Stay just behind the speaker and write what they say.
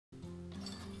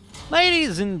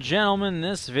Ladies and gentlemen,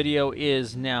 this video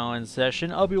is now in session.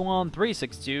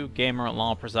 Obi-Wan362, gamer at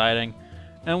law presiding,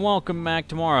 and welcome back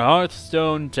to more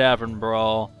Hearthstone Tavern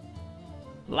Brawl.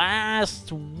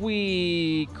 Last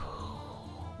week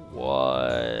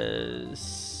was...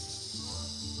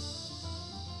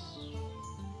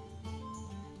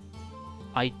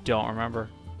 I don't remember.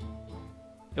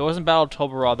 It wasn't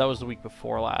Battletober Raw, that was the week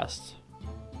before last.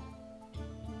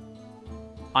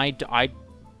 I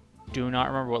do not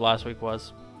remember what last week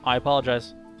was. I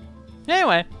apologize.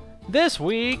 Anyway, this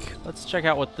week, let's check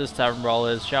out what this Tavern Brawl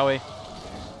is, shall we?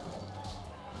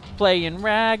 Playing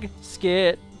Rag,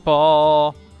 Skit,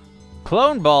 Ball,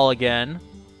 Cloneball again.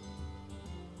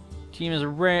 Team is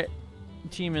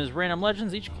Random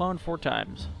Legends, each clone 4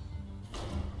 times.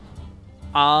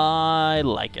 I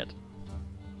like it.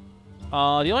 The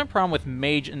only problem with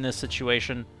Mage in this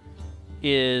situation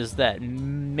is that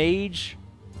Mage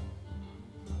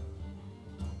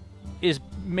is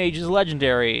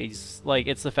legendary. It's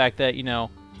the fact that, you know,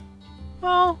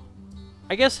 well,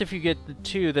 I guess if you get the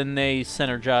 2, then they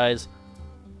synergize.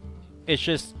 It's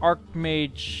just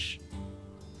Archmage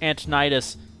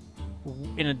Antonidas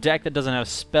in a deck that doesn't have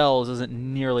spells isn't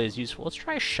nearly as useful. Let's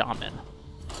try Shaman.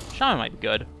 Shaman might be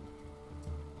good.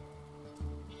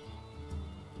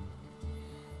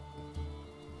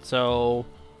 So,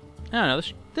 I don't know,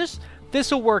 this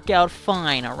will work out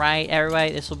fine, alright,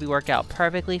 everybody? This will work out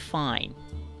perfectly fine.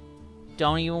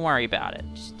 Don't even worry about it.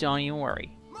 Just don't even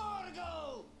worry.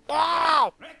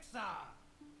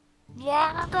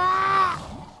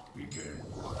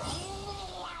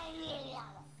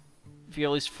 If you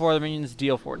at least 4 of the minions,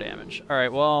 deal 4 damage.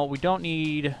 Alright, well, we don't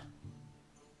need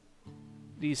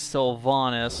these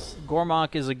Sylvanas.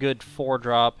 Gormok is a good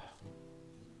 4-drop.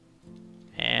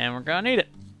 And we're gonna need it.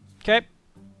 Okay.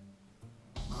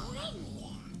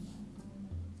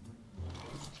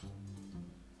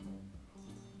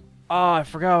 Oh, I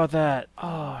forgot about that.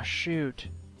 Oh, shoot.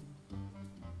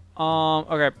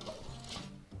 Okay.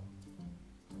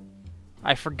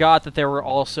 I forgot that there were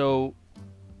also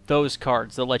those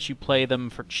cards that let you play them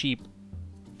for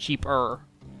cheaper.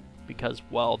 Because,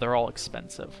 well, they're all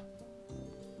expensive.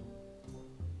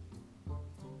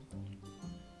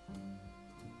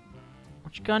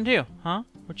 What you gonna do, huh?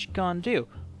 What you gonna do?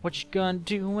 What you gonna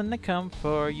do when they come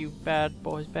for you, bad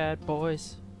boys, bad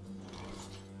boys?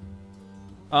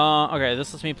 Okay,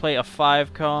 this lets me play a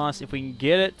 5 cost. If we can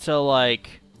get it to,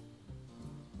 like...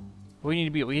 We need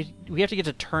to be... We have to get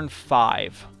to turn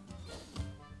 5.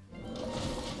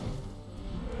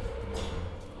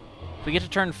 If we get to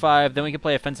turn 5, then we can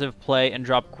play offensive play and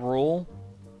drop Gruul.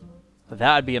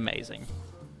 That would be amazing.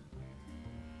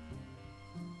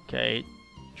 Okay.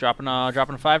 Dropping a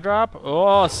 5-drop.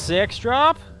 Oh,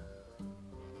 6-drop.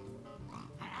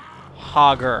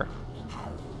 Hogger.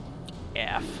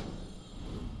 F.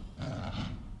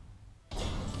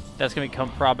 That's gonna become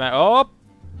problematic. Oh!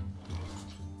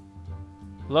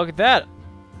 Look at that.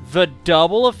 The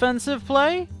double offensive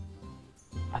play?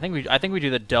 I think we do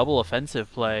the double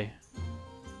offensive play.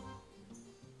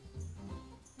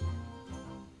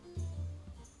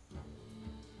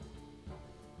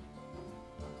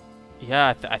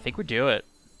 Yeah, I think we do it.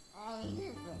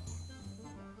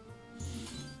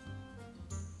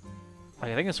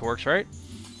 I think this works, right?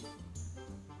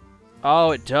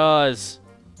 Oh, it does.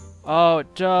 Oh,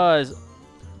 it does.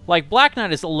 Like, Black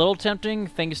Knight is a little tempting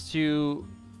thanks to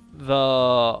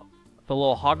the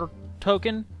little Hogger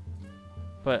token.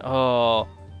 But, oh,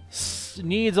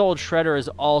 Needs Old Shredder is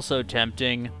also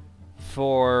tempting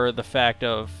for the fact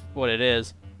of what it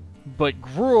is. But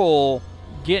Gruul,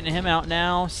 getting him out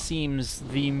now seems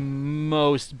the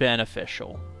most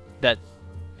beneficial that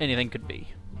anything could be.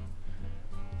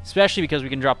 Especially because we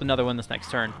can drop another one this next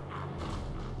turn.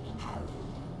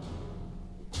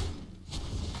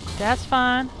 That's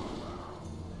fine.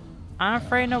 I'm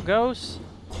afraid no ghosts.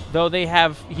 Though he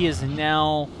has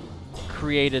now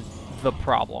created the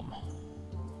problem.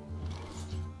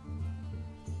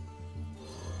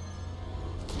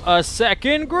 A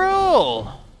second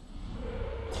Gruul!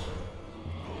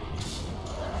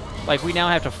 Like, we now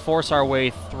have to force our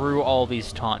way through all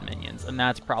these taunt minions, and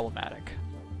that's problematic.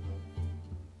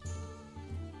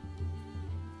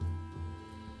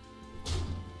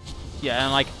 Yeah,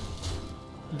 and like,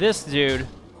 this dude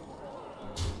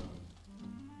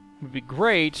would be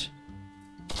great.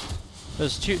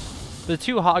 The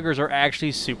two Hoggers are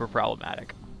actually super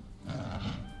problematic.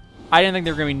 I didn't think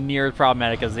they were going to be near as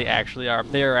problematic as they actually are.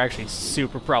 They are actually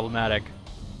super problematic.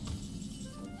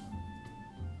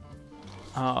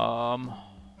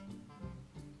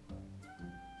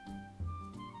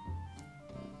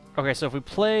 Okay, so if we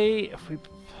play...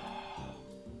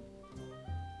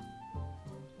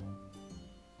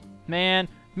 Man,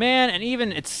 and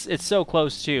even it's so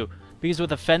close too. Because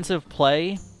with offensive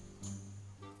play,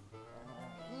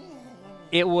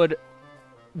 it would...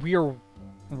 We are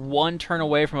one turn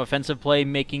away from offensive play,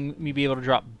 making me be able to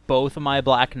drop both of my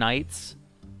Black Knights.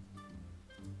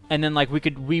 And then, like,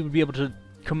 we would be able to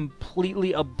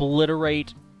completely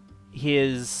obliterate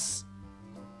his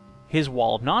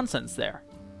wall of nonsense there.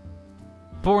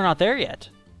 But we're not there yet.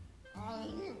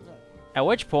 At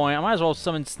which point, I might as well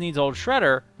summon Sneed's old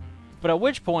Shredder. But at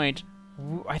which point,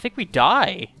 I think we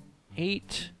die.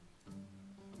 8,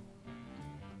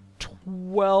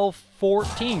 12,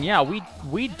 14. Yeah,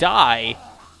 we die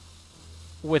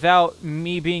without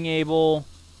me being able...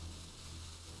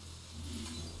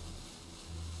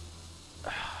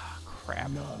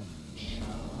 Crap.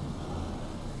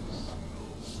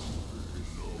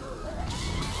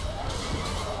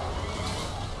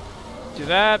 Do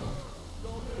that.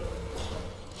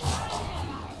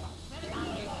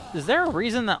 Is there a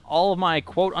reason that all of my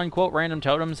quote-unquote random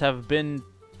totems have been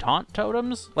taunt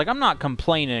totems? Like, I'm not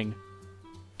complaining.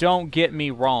 Don't get me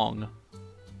wrong.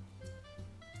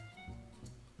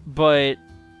 But...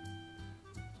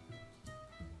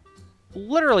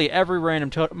 literally every random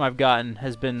totem I've gotten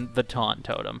has been the taunt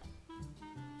totem.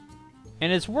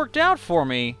 And it's worked out for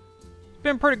me. It's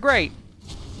been pretty great.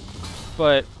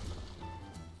 But...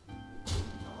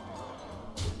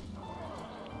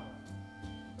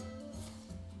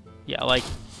 yeah, like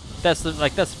that's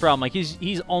the problem. Like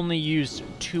he's only used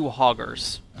 2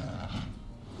 hoggers.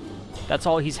 That's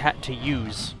all he's had to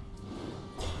use.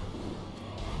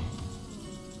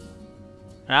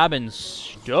 And I've been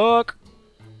stuck.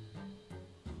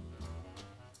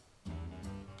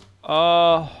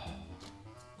 Yeah,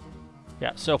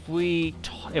 so if we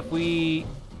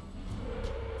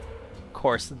of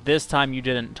course, this time you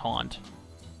didn't taunt.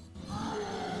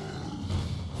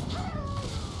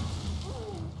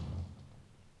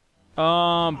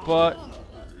 But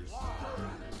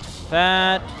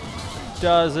that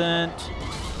doesn't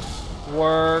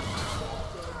work.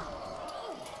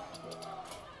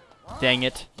 Dang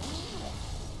it.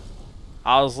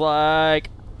 I was like,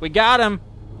 we got him,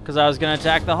 because I was going to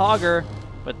attack the Hogger,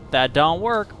 but that don't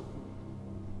work.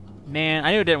 Man,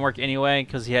 I knew it didn't work anyway,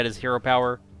 because he had his hero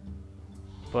power.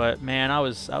 But, man, I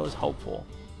was hopeful.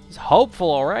 I was hopeful,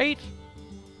 alright?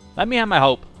 Let me have my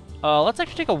hope. Let's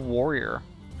actually take a warrior.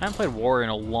 I haven't played warrior in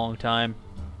a long time.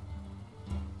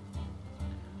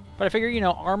 But I figure, you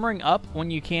know, armoring up when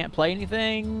you can't play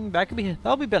anything,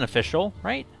 that'll be beneficial,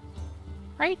 right?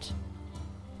 Right?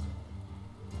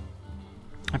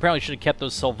 I probably should have kept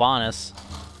those Sylvanas.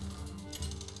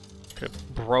 Could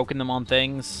have broken them on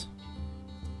things.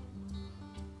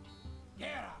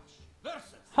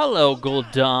 Hello,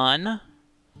 Gul'dan.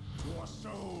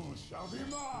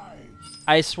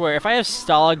 I swear, if I have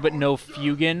Stalag but no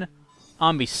Fugan,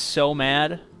 I'm gonna be so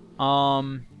mad.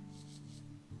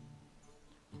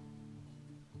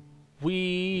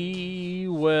 We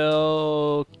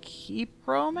will keep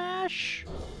Romash.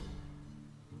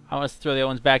 I want to throw the other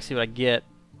ones back, see what I get.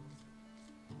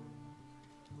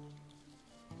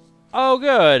 Oh,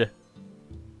 good.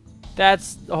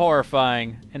 That's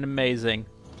horrifying and amazing.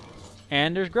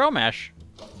 And there's Gromash.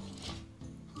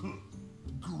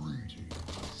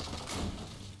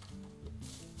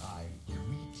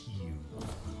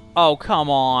 Oh, come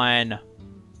on.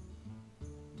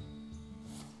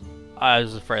 I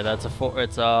was afraid that's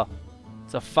it's a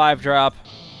 5-drop.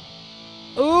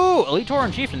 Ooh, Elite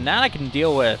Tauren Chieftain, that I can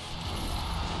deal with.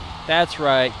 That's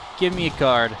right. Give me a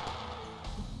card.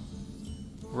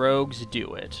 Rogues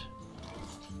do it.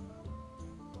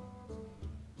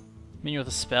 Minion with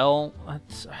a spell?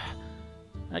 That's...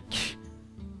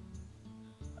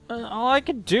 all I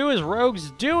can do is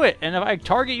Rogues do it, and if I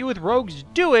target you with Rogues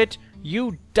do it,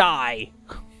 you die.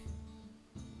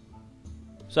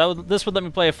 So this would let me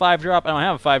play a 5-drop. I don't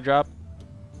have a 5-drop.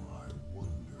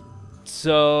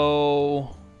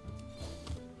 So...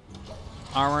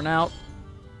 armoring out.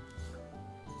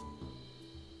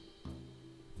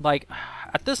 Like,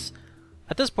 at this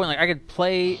point, like, I could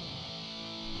play...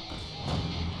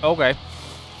 okay.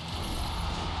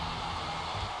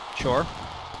 Sure.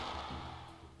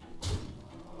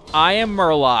 I am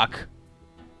Murloc.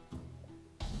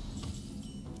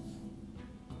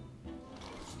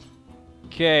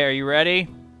 Okay, are you ready?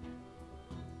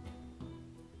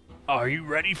 Are you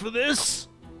ready for this?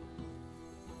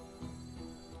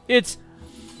 It's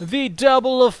the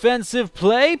double offensive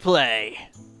play.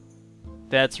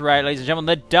 That's right, ladies and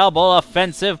gentlemen, the double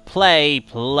offensive play.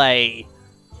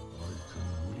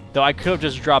 Though I could have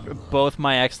just dropped both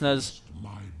my Exnas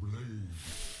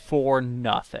for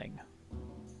nothing.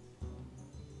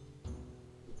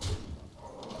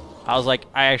 I was like,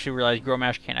 I actually realized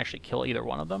Grommash can't actually kill either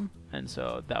one of them, and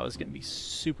so that was going to be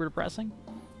super depressing.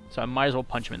 So I might as well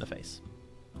punch him in the face.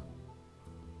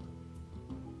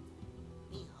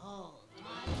 Behold,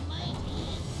 my mighty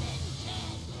invention.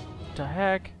 What the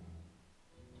heck?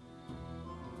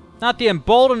 Not the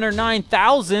Emboldener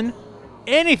 9000!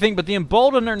 Anything but the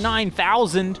Emboldener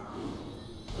 9000!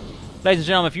 Ladies and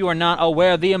gentlemen, if you are not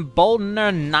aware, the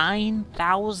Emboldener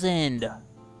 9000!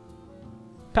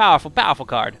 Powerful, powerful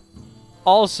card.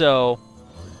 Also,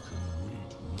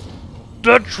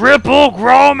 the triple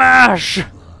Grommash!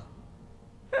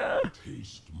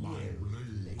 Taste my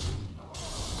blade.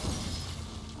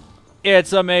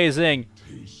 It's amazing.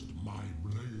 Taste my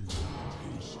blade.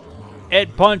 Taste my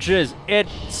It punches, it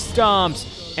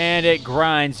stomps, and it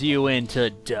grinds you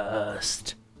into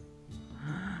dust.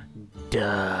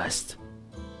 Dust.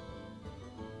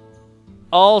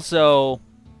 Also,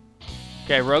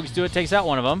 okay, Rogues Do It takes out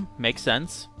one of them. Makes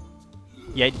sense.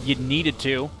 Yeah, you needed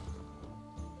to.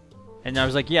 And I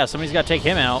was like, yeah, somebody's got to take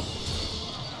him out.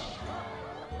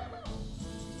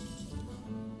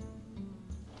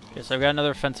 Okay, so I've got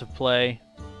another offensive play.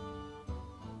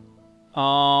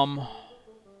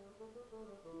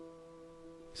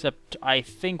 Except I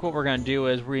think what we're going to do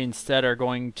is we instead are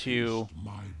going to...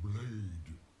 my blade.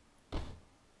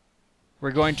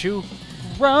 We're going to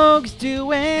Rogues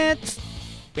Do It!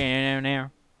 That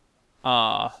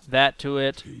to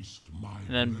it. Taste my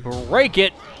And then blade. break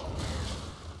it!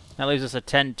 That leaves us a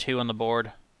 10-2 on the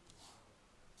board.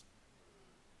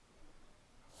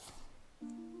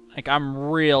 Like, I'm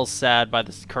real sad by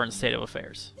this current state of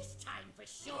affairs. This time for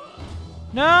sure.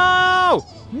 No!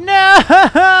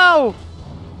 No!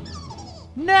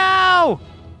 No!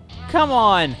 Come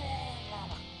on!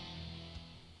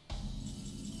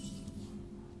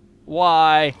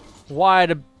 Why? Why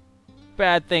do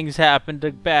bad things happen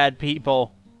to bad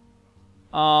people?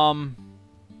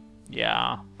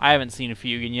 Yeah. I haven't seen a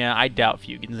Fugan yet. I doubt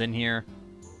Fugan's in here.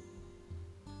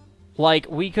 Like,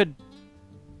 we could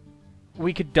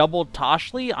double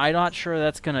Toshli. I'm not sure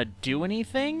that's gonna do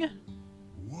anything.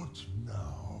 What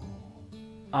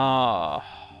now?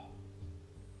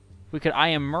 We could I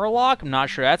Am Murloc. I'm not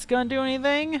sure that's gonna do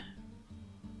anything.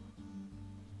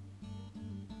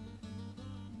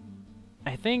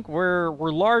 I think we're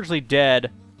largely dead.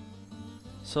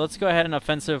 So let's go ahead and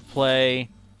offensive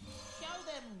play Show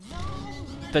them no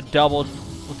mercy. the double.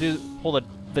 We'll pull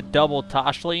the double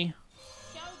Toshli,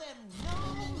 Show them no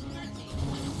mercy.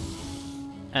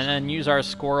 and then use our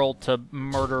squirrel to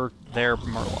murder their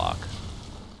Murloc.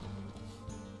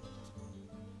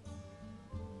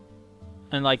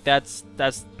 And like that's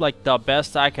like the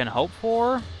best I can hope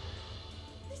for.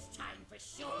 This time for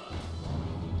sure.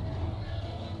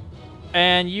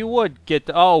 And you would get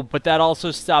the... Oh, but that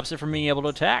also stops it from being able to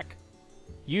attack.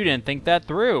 You didn't think that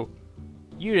through.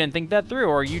 You didn't think that through,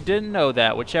 or you didn't know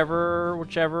that.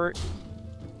 Whichever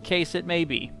case it may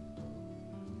be.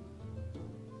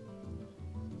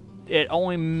 It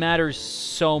only matters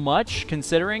so much,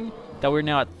 considering that we're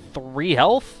now at 3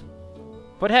 health.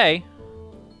 But hey,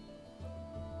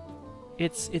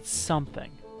 it's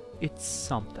something. It's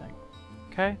something.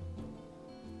 Okay?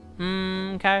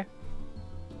 Okay.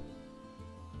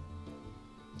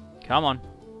 Come on.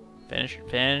 Finish your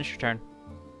turn.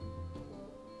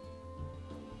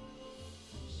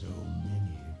 So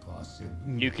many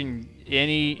possibilities. You can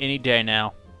any day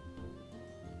now.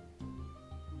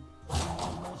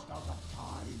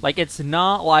 Like, it's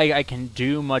not like I can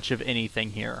do much of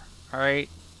anything here. Alright?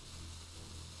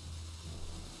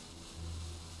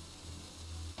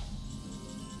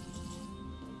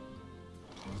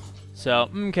 So,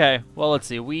 okay. Well, let's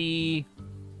see. We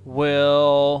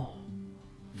will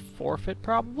forfeit,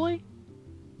 probably?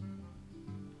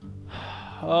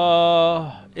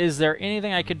 Is there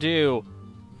anything I could do?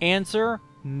 Answer,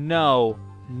 no.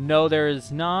 No, there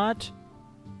is not.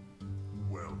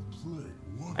 Well played.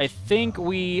 What I think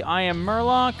I Am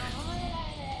Murloc.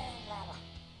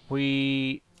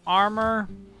 We armor.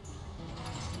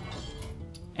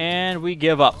 And we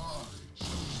give up.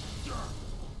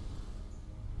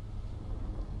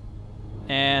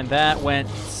 And that went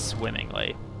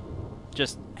swimmingly.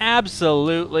 Just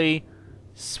absolutely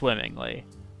swimmingly.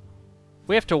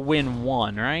 We have to win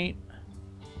one, right?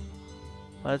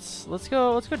 Let's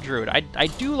go Druid. I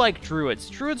do like Druids.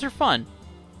 Druids are fun.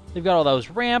 They've got all those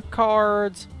ramp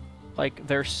cards. Like,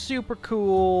 they're super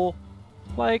cool.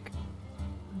 Like,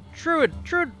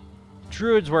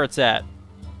 Druid's where it's at.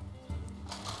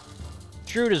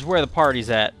 Druid is where the party's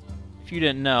at. If you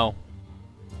didn't know.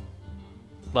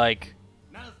 Like,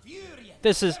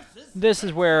 this is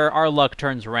where our luck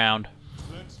turns around.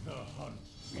 Let the hunt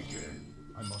begin.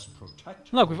 I must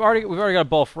protect. Look, we've already got a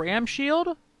Bolf Ram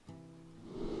Shield.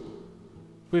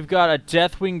 We've got a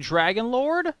Deathwing Dragon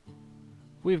Lord.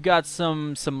 We've got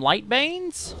some Light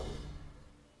Banes.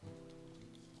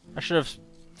 I should have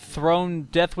thrown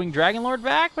Deathwing Dragon Lord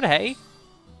back, but hey.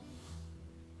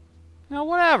 No,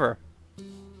 whatever.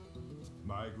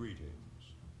 My greetings.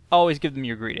 Always give them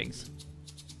your greetings.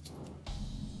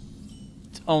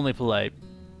 It's only polite.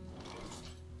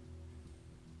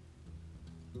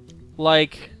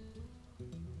 Like...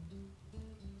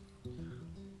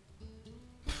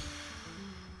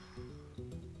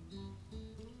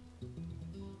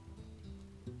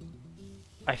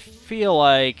 I feel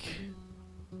like...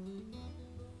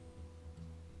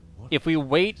 if we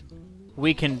wait,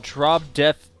 we can drop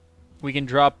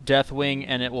Deathwing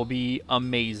and it will be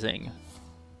amazing.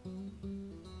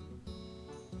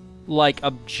 Like,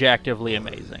 objectively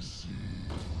amazing.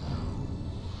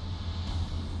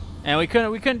 And we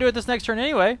couldn't do it this next turn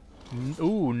anyway.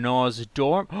 Ooh,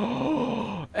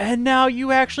 Nosdorm. And now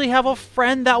you actually have a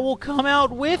friend that will come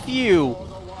out with you.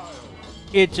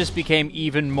 It just became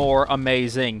even more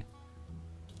amazing.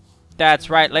 That's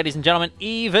right, ladies and gentlemen,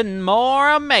 even more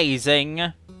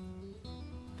amazing.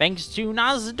 Thanks to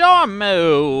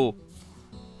Nosdormu.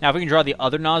 Now, if we can draw the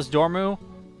other Nosdormu,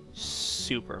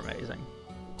 super amazing.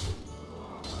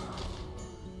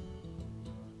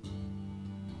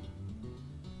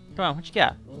 Come on, what you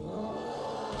got?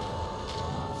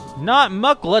 Not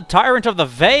Mukla, Tyrant of the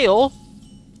Veil.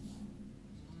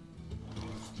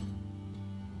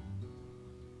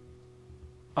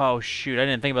 Oh, shoot, I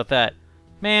didn't think about that.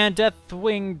 Man,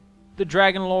 Deathwing, the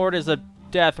Dragon Lord, is a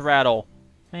death rattle.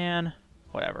 Man,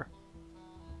 whatever.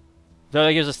 So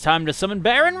that gives us time to summon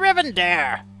Baron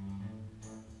Rivendare.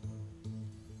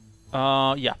 Yeah.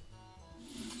 I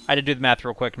had to do the math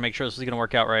real quick to make sure this is going to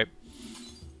work out right.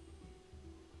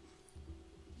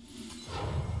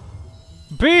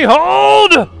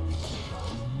 Behold!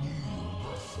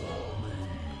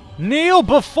 Kneel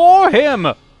before him!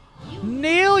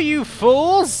 Kneel, you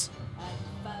fools!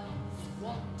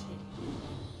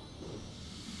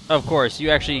 Of course, you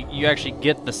actually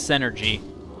get the synergy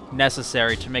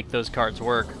necessary to make those cards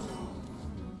work.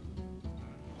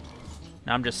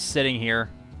 Now I'm just sitting here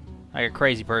like a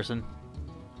crazy person.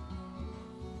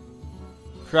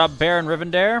 Drop Baron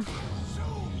Rivendare.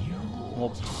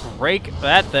 We'll break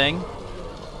that thing.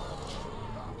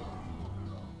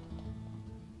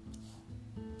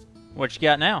 What you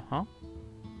got now, huh?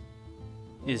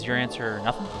 Is your answer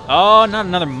nothing? Oh, not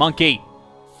another monkey!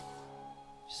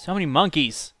 So many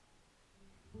monkeys!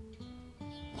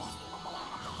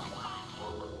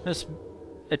 This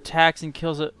attacks and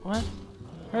kills it. What?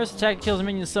 First attack kills a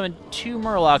minion, summon 2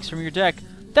 Murlocs from your deck.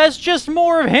 That's just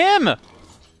more of him!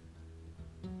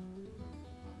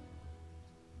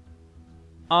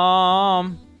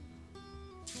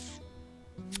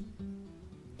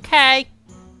 Okay.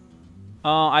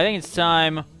 I think it's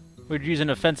time we'd use an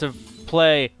offensive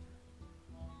play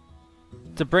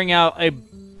to bring out a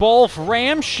Bolf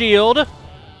Ram Shield.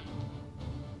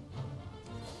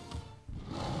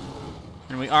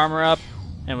 And we armor up,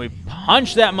 and we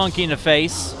punch that monkey in the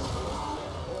face.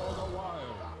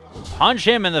 Punch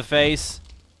him in the face.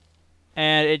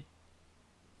 And it...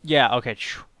 yeah, okay.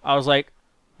 I was like,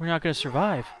 we're not going to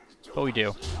survive. But we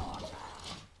do.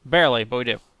 Barely, but we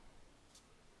do.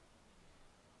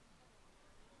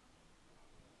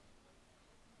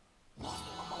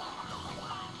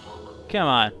 Come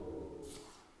on.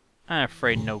 I'm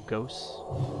afraid no ghosts.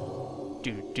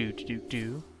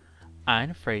 Do. I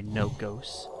ain't afraid no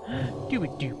ghosts.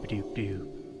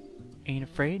 Do. Ain't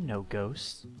afraid no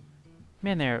ghosts.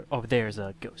 Man, over there's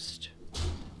a ghost.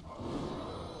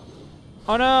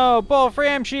 Oh no! Bolf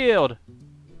Ram Shield!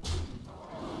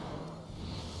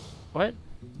 What?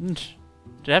 Did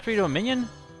it have to be to a minion?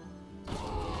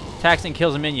 Attacks and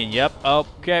kills a minion. Yep.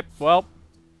 Okay. Well.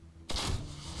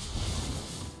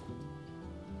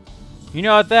 You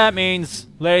know what that means,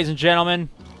 ladies and gentlemen.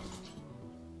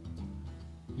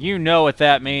 You know what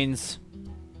that means.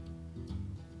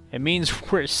 It means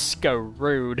we're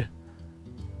screwed.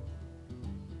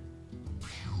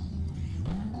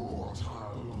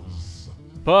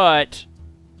 But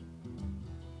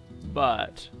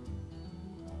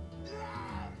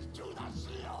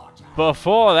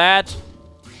before that,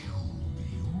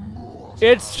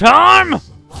 it's time!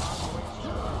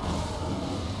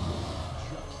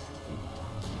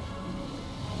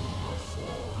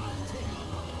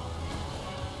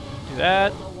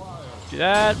 Do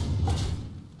that.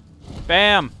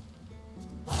 Bam!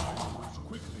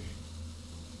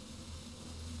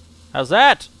 How's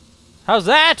that?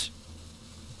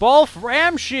 Bolf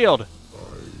Ram Shield!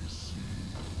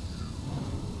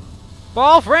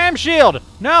 Ball Fram Shield!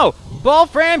 No! Ball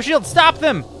Fram Shield! Stop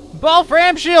them! Ball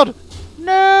Fram Shield!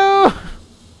 No!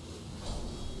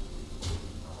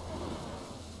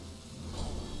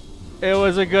 It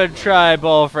was a good try,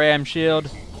 Ball Fram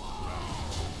Shield.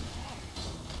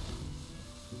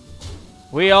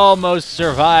 We almost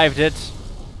survived it.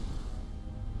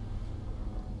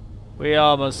 We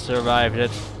almost survived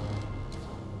it.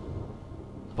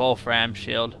 Ball Fram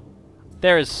Shield.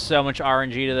 There is so much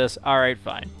RNG to this. Alright,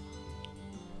 fine.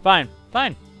 Fine,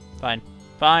 fine, fine,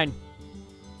 fine.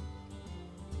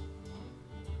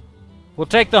 We'll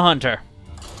take the Hunter.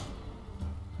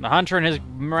 The Hunter and his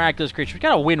miraculous creature. We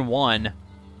gotta win one.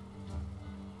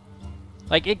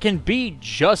 Like, it can be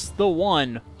just the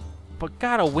one, but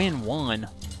gotta win one.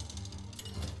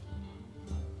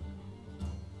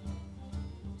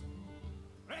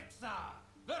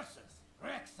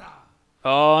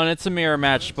 Oh, and it's a mirror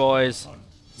match, boys.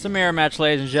 It's a mirror match,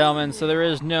 ladies and gentlemen, so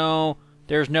there's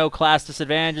no class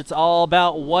disadvantage. It's all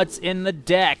about what's in the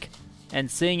deck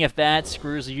and seeing if that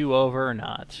screws you over or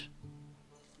not.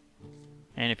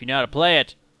 And if you know how to play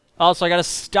it. Also, I got a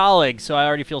Stalag, so I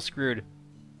already feel screwed.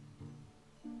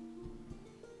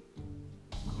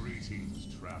 Greetings,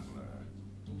 traveler.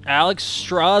 Alex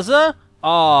Straza?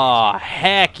 Aw,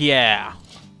 heck yeah.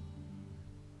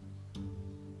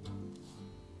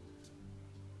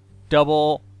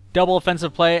 Double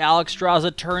offensive play, Alex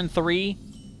Straza, turn 3.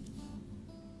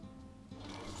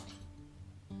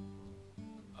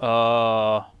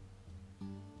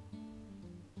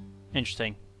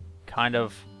 Interesting. Kind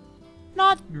of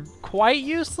not quite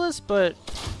useless, but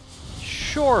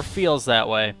sure feels that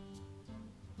way.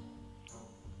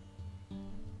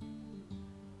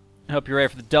 I hope you're ready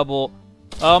for the double.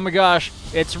 Oh my gosh,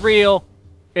 it's real.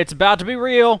 It's about to be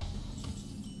real.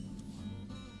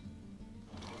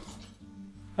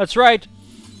 That's right.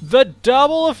 The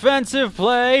double offensive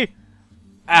play,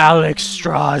 Alex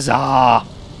Straza.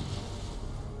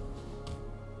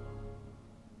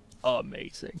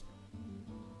 Amazing.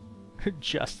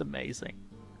 Just amazing.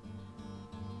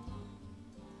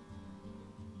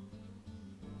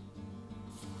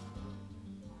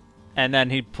 And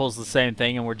then he pulls the same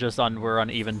thing and we're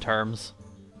on even terms.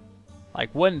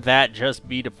 Like, wouldn't that just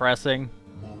be depressing?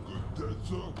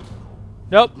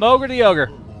 Nope, Mogre the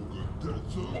Ogre.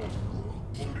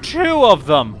 2 of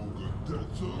them.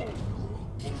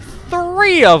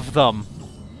 3 of them.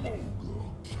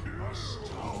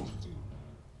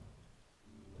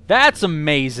 That's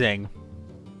amazing.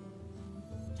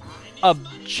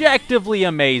 Objectively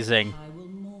amazing.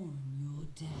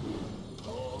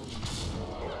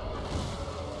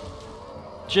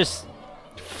 Just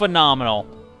phenomenal.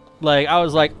 Like, I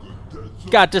was like,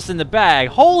 got this in the bag.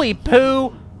 Holy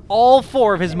poo! All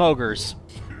 4 of his Mogres.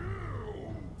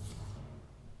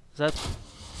 Is that?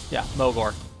 Yeah,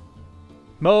 Mogor.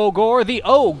 Mogor the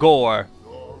Ogre.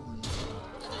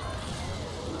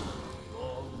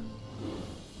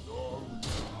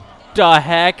 The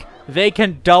heck? They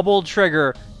can double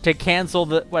trigger to cancel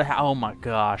the... What? Oh my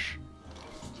gosh.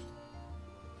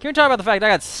 Can we talk about the fact that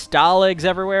I got Stalags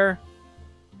everywhere?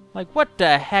 Like, what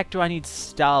the heck do I need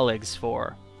Stalags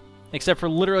for? Except for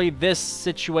literally this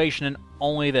situation and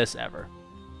only this ever.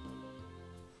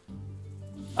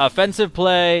 Offensive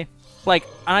play. Like,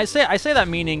 and I say that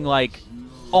meaning, like,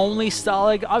 only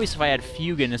Stalag. Obviously, if I had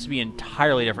Fugan, this would be an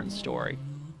entirely different story.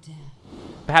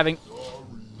 But having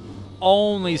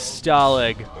only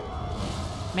Stalag.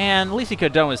 Man, at least he could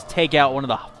have done was take out one of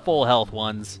the full health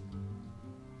ones.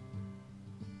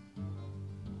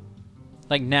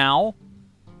 Like now,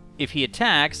 if he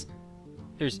attacks,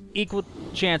 there's equal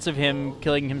chance of him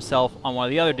killing himself on one of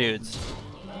the other dudes.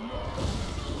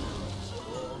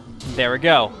 There we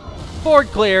go. Board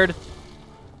cleared.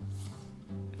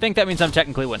 I think that means I'm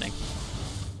technically winning.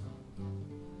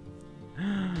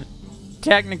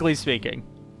 Technically speaking.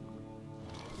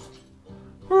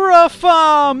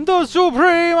 Rafam, the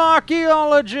Supreme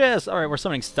Archaeologist! Alright, we're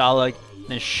summoning Stalag and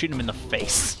then shooting him in the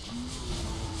face.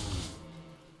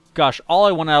 Gosh, all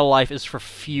I want out of life is for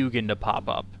Fugan to pop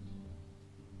up.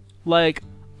 Like,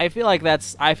 I feel like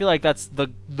that's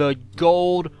the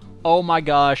gold, oh my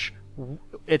gosh,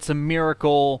 it's a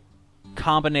miracle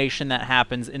combination that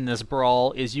happens in this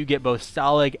brawl is you get both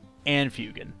Stalag and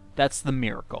Fugan. That's the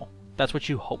miracle. That's what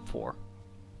you hope for.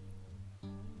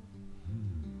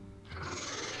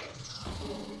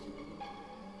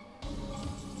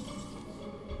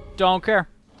 Don't care.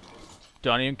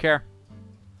 Don't even care.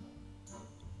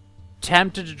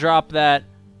 Tempted to drop that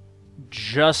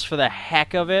just for the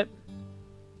heck of it.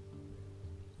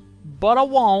 But I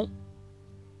won't.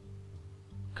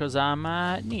 Because I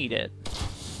might need it.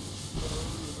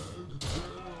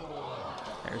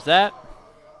 There's that.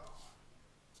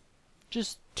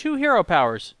 Just 2 hero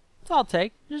powers. That's all I'll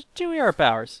take. Just 2 hero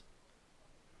powers.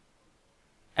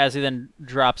 As he then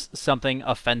drops something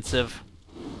offensive.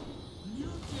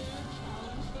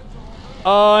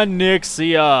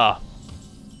 Onyxia.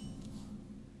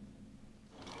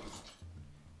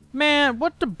 Man,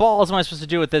 what the balls am I supposed to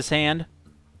do with this hand?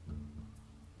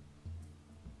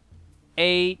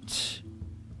 8,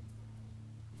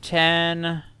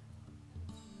 10.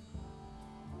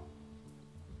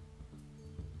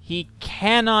 He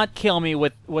cannot kill me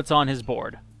with what's on his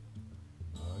board.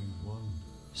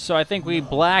 So I think we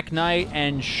Black Knight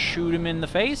and shoot him in the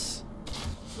face.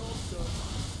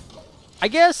 I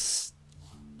guess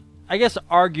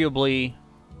arguably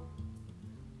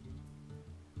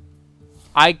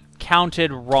I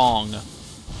counted wrong.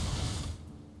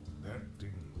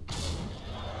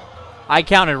 I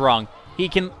counted wrong. He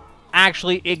can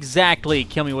actually exactly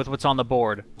kill me with what's on the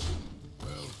board.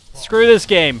 Screw this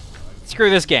game. Screw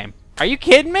this game. Are you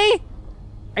kidding me?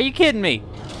 Are you kidding me?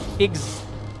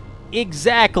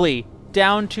 Exactly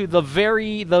down to the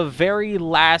very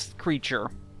last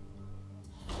creature.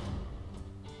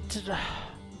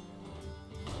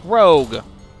 Rogue.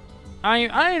 I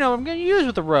don't know what I'm gonna use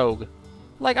with the rogue.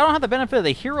 Like, I don't have the benefit of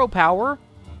the hero power.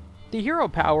 The hero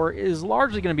power is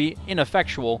largely gonna be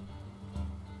ineffectual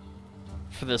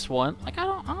for this one. Like, I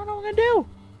don't know what I'm gonna do.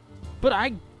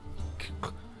 But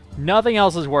nothing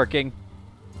else is working.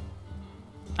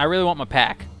 I really want my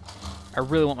pack. I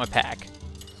really want my pack.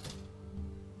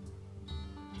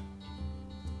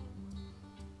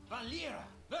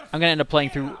 I'm gonna end up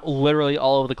playing through literally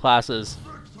all of the classes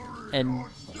and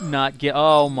not get.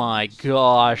 Oh my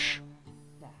gosh!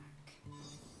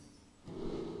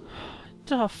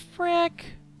 The frick!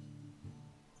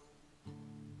 You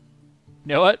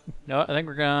know what? No, I think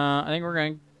we're gonna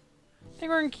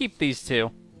keep these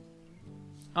two.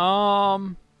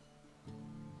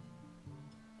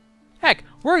 Heck,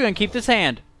 we're gonna keep this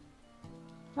hand.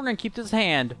 We're gonna keep this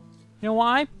hand. You know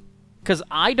why? Because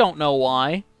I don't know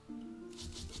why.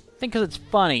 I think because it's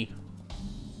funny.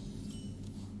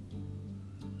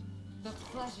 The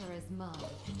pleasure is mine.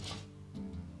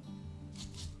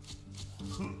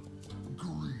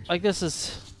 Like, this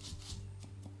is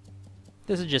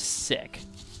just sick.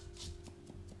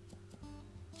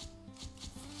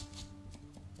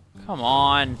 Come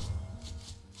on.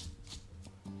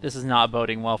 This is not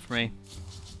boding well for me.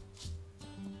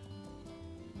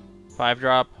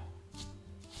 5-drop.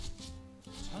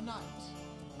 Tonight,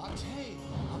 a tale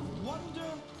of wonder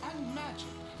and magic.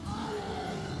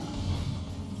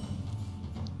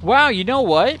 Wow, you know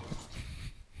what?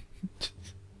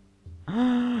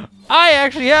 I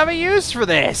actually have a use for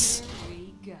this! Here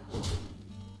we go.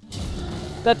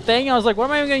 That thing, I was like, what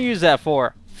am I even going to use that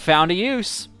for? Found a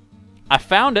use. I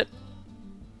found it.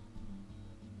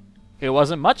 It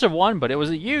wasn't much of one, but it was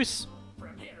a use.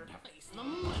 Prepare to face the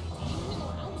mighty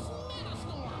Millhouse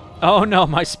Metastorm. Oh no,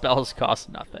 my spells cost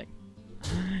nothing.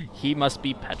 He must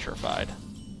be petrified.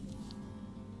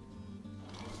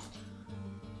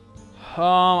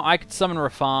 I could summon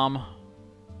Rafam.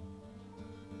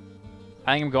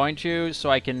 I think I'm going to, so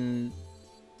I can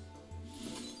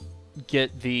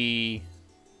get the...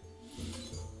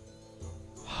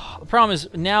 The problem is,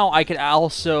 now I could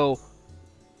also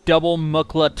double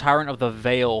Mukla Tyrant of the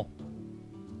Veil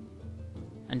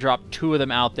and drop 2 of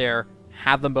them out there,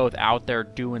 have them both out there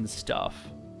doing stuff.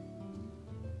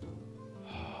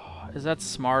 Is that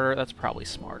smarter? That's probably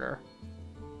smarter.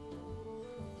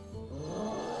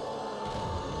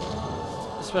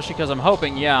 Especially because I'm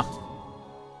hoping, yeah.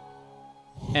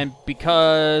 And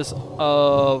because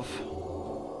of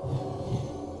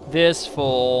this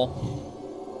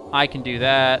full, I can do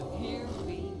that. Here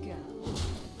we go.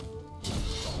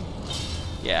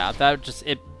 Yeah, that just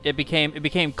it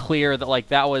became clear that like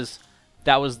that was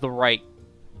the right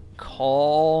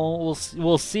call.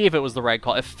 We'll see if it was the right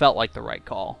call. It felt like the right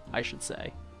call, I should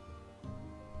say.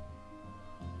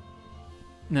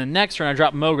 And then next turn I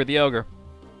drop Mogre the Ogre.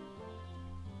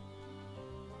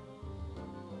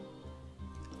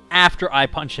 After I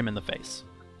punch him in the face.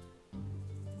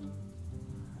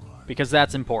 Because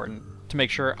that's important, to make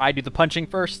sure I do the punching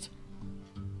first.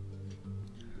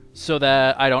 So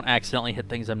that I don't accidentally hit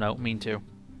things I don't mean to.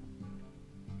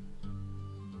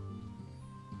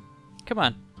 Come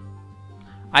on.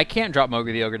 I can't drop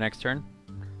Mogre the Ogre next turn,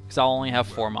 because I'll only have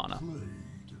 4 mana.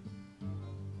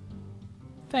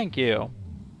 Thank you.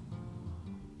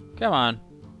 Come on.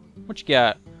 What you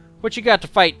got? What you got to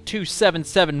fight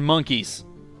 2/7/7 monkeys?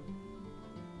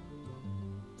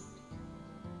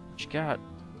 What you got?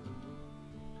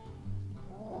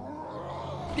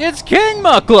 It's King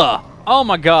Mukla! Oh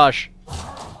my gosh.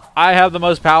 I have the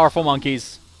most powerful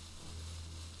monkeys.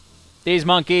 These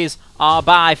monkeys are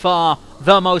by far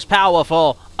the most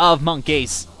powerful of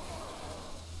monkeys.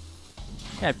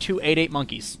 I have two 8/8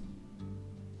 monkeys.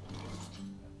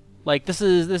 Like, this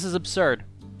is absurd.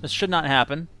 This should not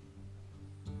happen.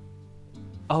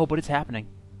 Oh, but it's happening.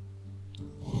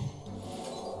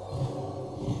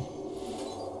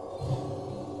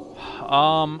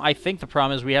 I think the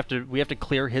problem is we have to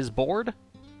clear his board.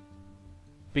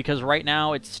 Because right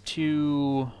now it's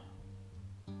too...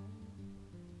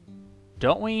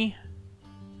 Don't we?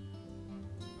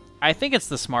 I think it's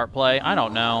the smart play. I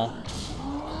don't know.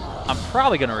 I'm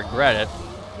probably going to regret it.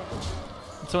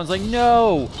 And someone's like,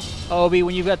 no! Obi,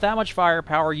 when you've got that much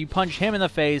firepower, you punch him in the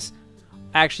face.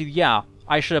 Actually, yeah,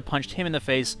 I should have punched him in the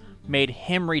face, made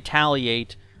him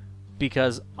retaliate,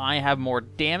 because I have more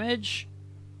damage.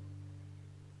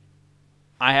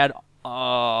 I had,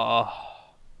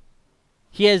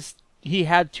 He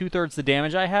had 2/3 the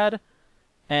damage I had,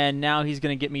 and now he's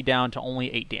gonna get me down to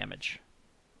only 8 damage.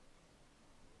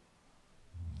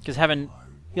 Because having,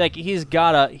 like, he's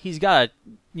gotta,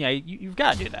 yeah, you've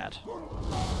gotta do that.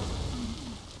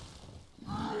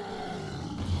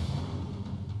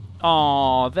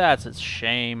 Oh, that's a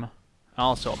shame.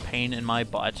 Also a pain in my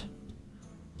butt.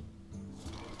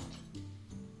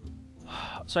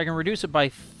 So I can reduce it by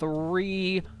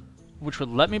 3, which would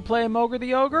let me play Mogre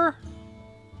the Ogre?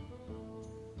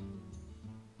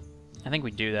 I think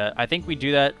we do that. I think we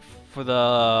do that for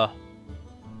the...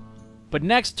 But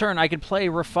next turn I could play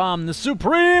Rafam the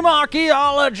Supreme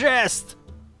Archaeologist!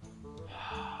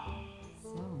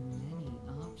 So many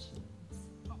options.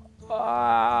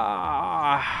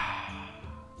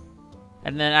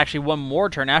 And then actually one more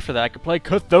turn after that I could play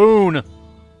Cthulhu!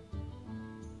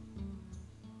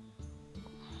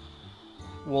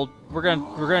 Well, we're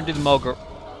gonna do the Mogre.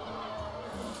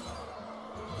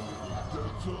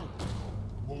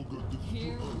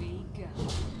 Here we go.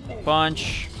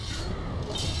 Punch.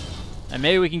 And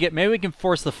maybe we can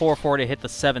force the 4/4 to hit the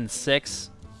 7/6.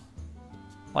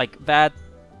 Like, that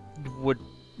would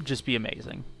just be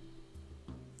amazing.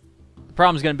 The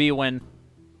problem's gonna be when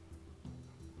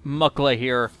Mukla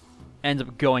here ends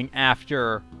up going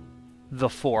after the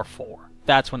 4/4.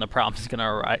 That's when the problem's gonna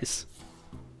arise.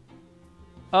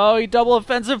 Oh, he double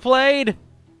offensive played!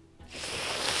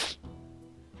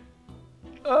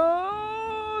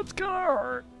 Oh, it's gonna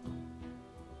hurt.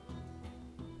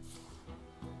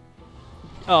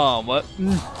 Oh, what?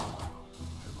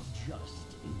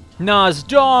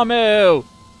 Nosdormu!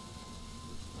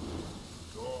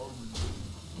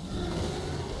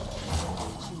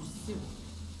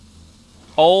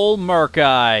 Old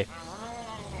Murkai.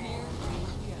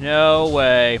 No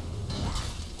way.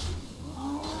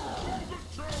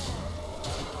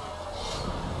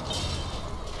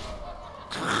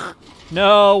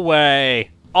 No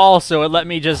way. Also, it let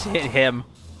me just hit him.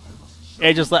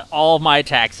 It just let all of my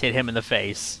attacks hit him in the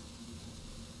face.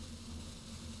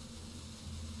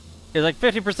 It's like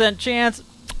 50% chance.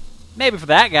 Maybe for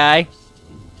that guy.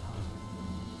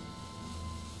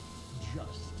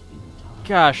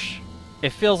 Gosh.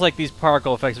 It feels like these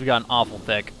particle effects have gotten awful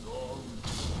thick.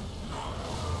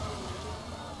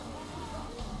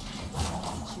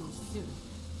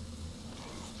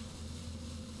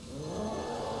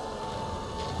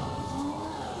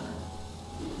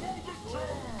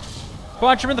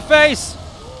 Punch him in the face!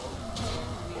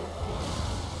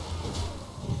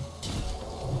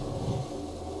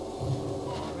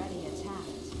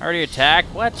 Already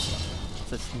attacked? What?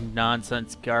 This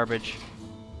nonsense garbage.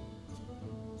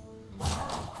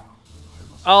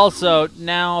 Also,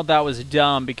 now that was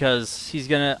dumb because he's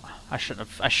gonna... I shouldn't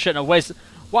have wasted...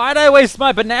 Why'd I waste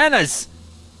my bananas?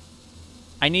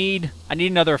 I need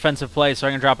another offensive play so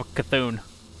I can drop a Cthulhu.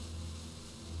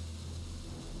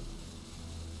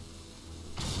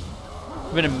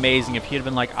 It would have been amazing if he had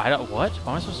been like, what? What am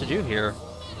I supposed to do here?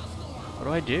 What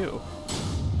do I do?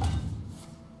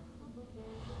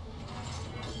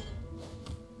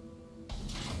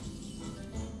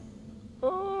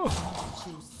 Oh.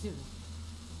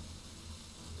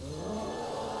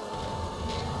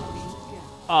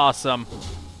 Awesome.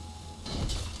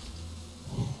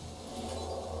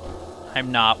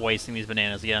 I'm not wasting these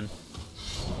bananas again.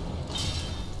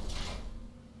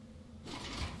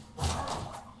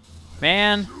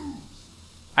 Man,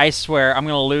 I swear I'm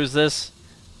gonna lose this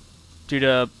due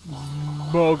to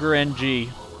Mogre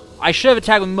NG. I should have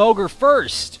attacked with Mogre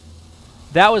first.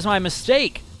 That was my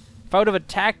mistake. If I would have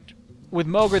attacked with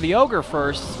Mogre the Ogre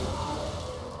first,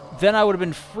 then I would have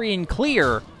been free and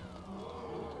clear.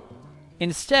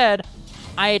 Instead,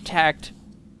 I attacked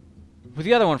with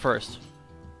the other one first.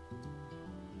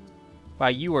 Wow,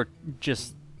 you are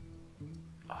just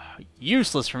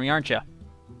useless for me, aren't you?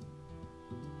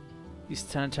 These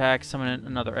 10 attacks, summon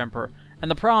another Emperor. And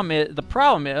the problem is,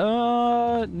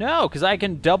 no, because I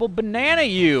can double banana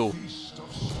you.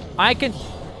 I can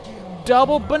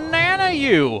double banana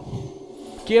you.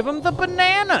 Give him the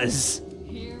bananas.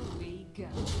 Here we go.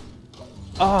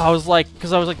 Oh, I was like,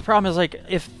 the problem is like,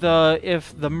 if the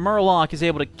Murloc is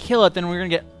able to kill it, then we're gonna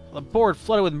get the board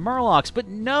flooded with Murlocs. But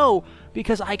no,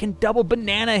 because I can double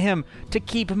banana him to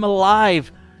keep him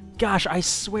alive. Gosh, I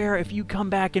swear, if you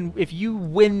come back and if you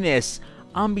win this,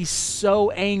 I'm gonna be so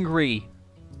angry.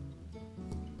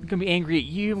 I'm gonna be angry at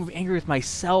you. I'm gonna be angry with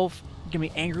myself. I'm gonna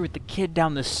be angry with the kid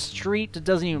down the street that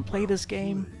doesn't even play this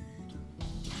game.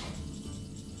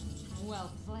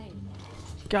 Well played.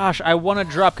 Gosh, I want to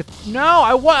drop... No,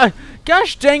 I want...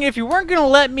 Gosh dang it, if you weren't going to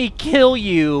let me kill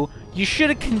you, you should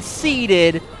have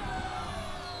conceded.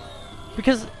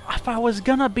 Because if I was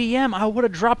going to BM, I would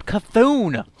have dropped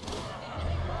Cthulhu.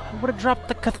 I would have dropped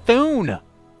the Cthulhu.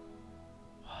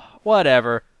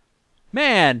 Whatever.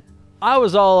 Man, I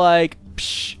was all like,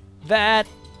 psh, that...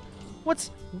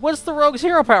 What's the Rogue's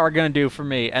Hero Power going to do for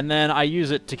me? And then I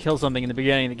use it to kill something in the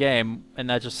beginning of the game, and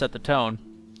that just set the tone.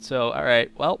 So,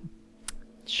 alright, well...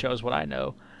 shows what I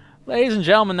know. Ladies and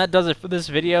gentlemen, that does it for this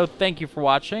video. Thank you for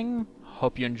watching.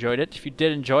 Hope you enjoyed it. If you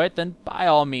did enjoy it, then by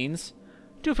all means,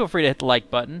 do feel free to hit the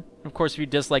like button. Of course, if you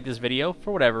dislike this video,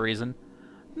 for whatever reason,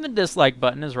 the dislike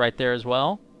button is right there as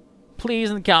well. Please,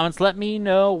 in the comments, let me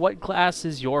know what class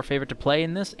is your favorite to play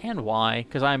in this and why,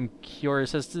 because I'm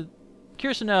curious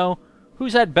to know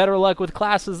who's had better luck with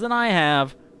classes than I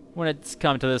have when it's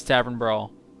come to this Tavern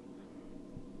Brawl.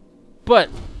 But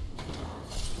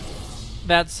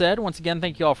that said, once again,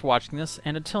 thank you all for watching this,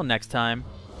 and until next time,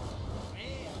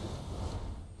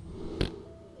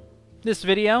 this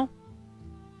video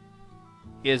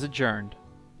is adjourned.